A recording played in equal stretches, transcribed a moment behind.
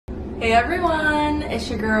Hey everyone, it's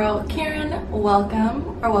your girl Karen.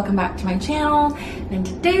 Welcome back to my channel. And in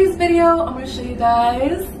today's video, I'm going to show you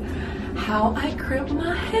guys how I crimp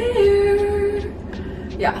my hair.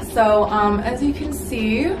 Yeah, so as you can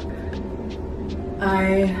see,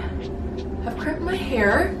 I have crimped my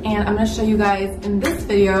hair and I'm going to show you guys in this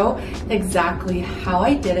video exactly how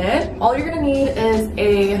I did it. All you're going to need is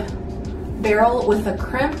a barrel with a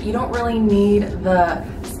crimp. You don't really need the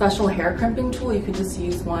special hair crimping tool. You could just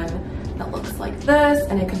use one that looks like this,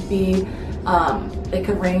 and it could be it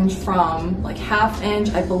could range from like 1/2 inch.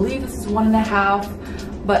 I believe this is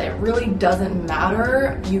 1.5, but it really doesn't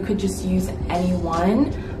matter. You could just use any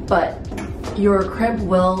one, but your crimp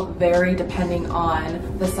will vary depending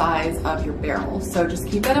on the size of your barrel, so just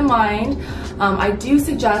keep that in mind. I do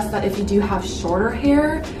suggest that if you do have shorter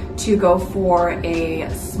hair to go for a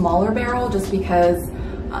smaller barrel, just because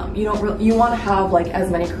you want to have like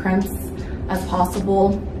as many crimps as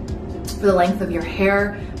possible for the length of your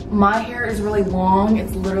hair. My hair is really long,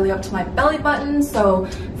 it's literally up to my belly button, so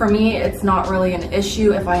for me it's not really an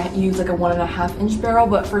issue if I use like a 1.5 inch barrel,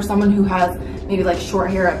 but for someone who has maybe like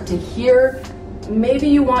short hair up to here, maybe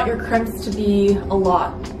you want your crimps to be a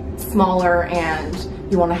lot smaller and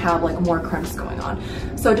you want to have like more crimps going on.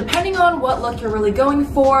 So depending on what look you're really going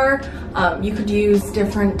for, you could use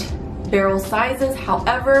different barrel sizes.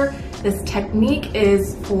 However, this technique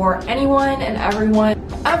is for anyone and everyone.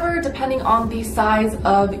 However, depending on the size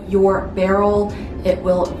of your barrel, it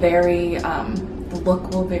will vary, the look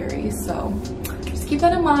will vary. So just keep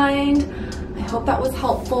that in mind. I hope that was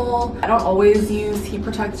helpful. I don't always use heat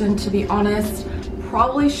protectant, to be honest.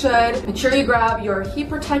 Probably should. Make sure you grab your heat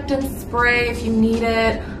protectant spray if you need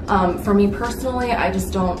it. For me personally, I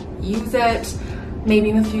just don't use it. Maybe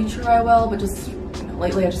in the future I will, but just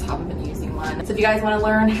lately I just haven't been using one. So if you guys want to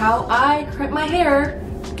learn how I crimp my hair,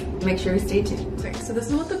 make sure you stay tuned. Okay, so this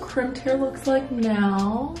is what the crimped hair looks like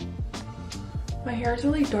now. My hair is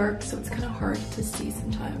really dark, so it's kind of hard to see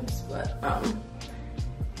sometimes, but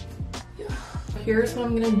yeah. Here's what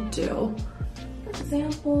I'm gonna do. For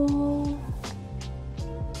example,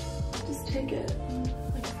 just take it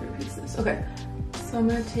like 3 pieces. Okay, so I'm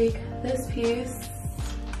gonna take this piece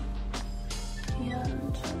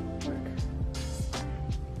and work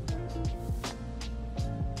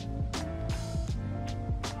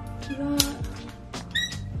that,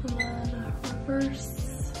 and then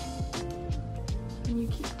reverse, and you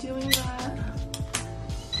keep doing that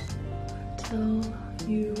until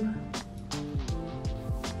you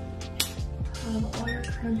have all your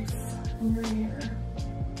crimps in your hair.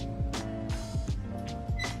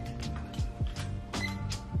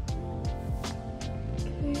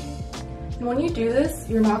 Okay, and when you do this,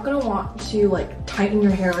 you're not going to want to like tighten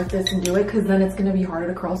your hair like this and do it, because then it's going to be harder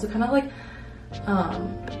to curl. So kind of like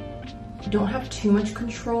don't have too much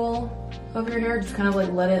control of your hair, just kind of like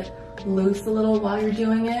let it loose a little while you're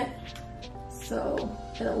doing it, so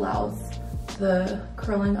it allows the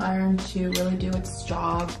curling iron to really do its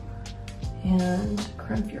job and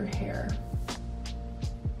crimp your hair.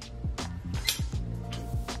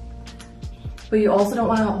 But you also don't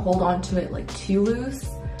want to hold on to it like too loose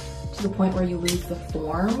to the point where you lose the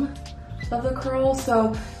form of the curl.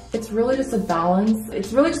 So it's really just a balance.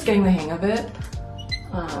 It's really just getting the hang of it.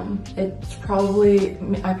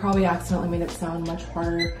 I probably accidentally made it sound much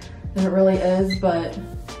harder than it really is, but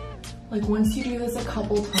like once you do this a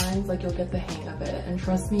couple times, like you'll get the hang of it. And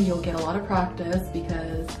trust me, you'll get a lot of practice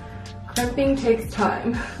because crimping takes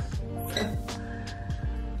time. So,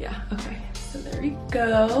 yeah, okay, so there you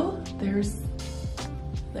go. There's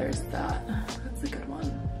that. That's a good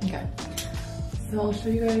one. Okay, so I'll show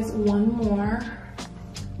you guys one more.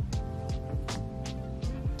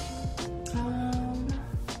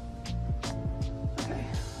 Okay,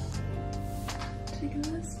 taking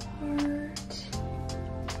this part.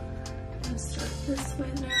 I'm gonna start this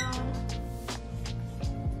way now.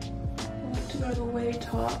 I like to go to the way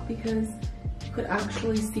top because you could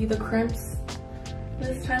actually see the crimps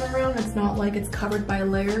this time around. It's not like it's covered by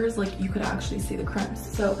layers, like you could actually see the crimps.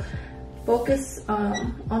 So focus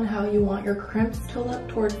on how you want your crimps to look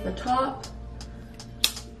towards the top.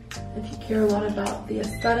 If you care a lot about the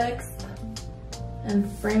aesthetics and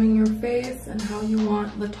framing your face and how you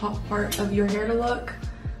want the top part of your hair to look,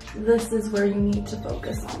 this is where you need to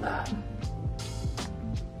focus on that.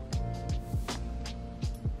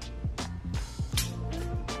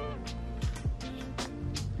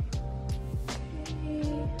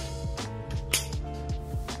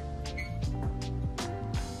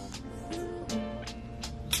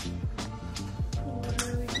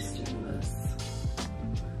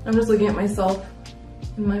 I'm just looking at myself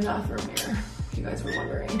in my bathroom mirror, if you guys were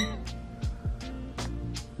wondering.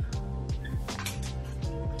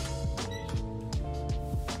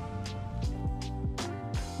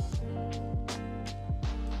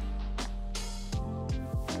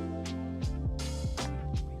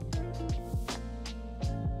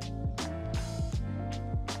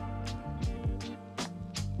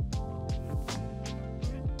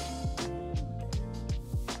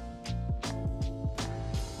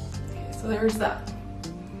 So there's that.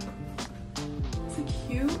 Is it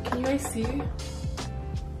cute? Can you guys see?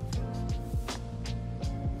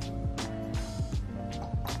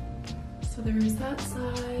 So there's that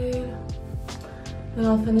side. Then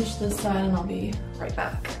I'll finish this side and I'll be right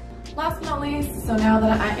back. Last but not least, so now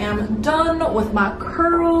that I am done with my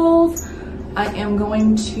curls, I am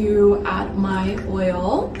going to add my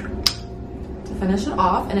oil to finish it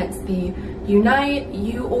off, and it's the Unite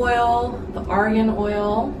U oil, the argan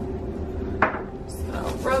oil. Just gonna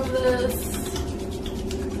rub this.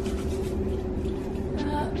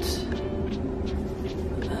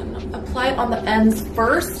 Apply it on the ends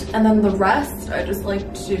first, and then the rest I just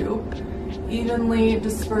like to evenly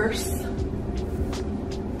disperse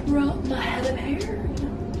throughout my head of hair.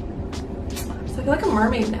 So I feel like a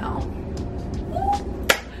mermaid now.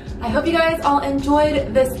 I hope you guys all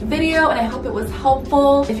enjoyed this video and I hope it was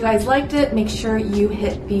helpful. If you guys liked it, make sure you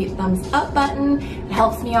hit the thumbs up button. It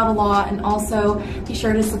helps me out a lot, and also be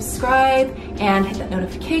sure to subscribe and hit that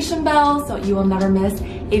notification bell so you will never miss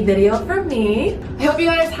a video from me. I hope you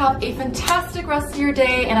guys have a fantastic rest of your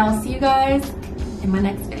day, and I'll see you guys in my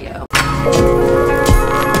next video.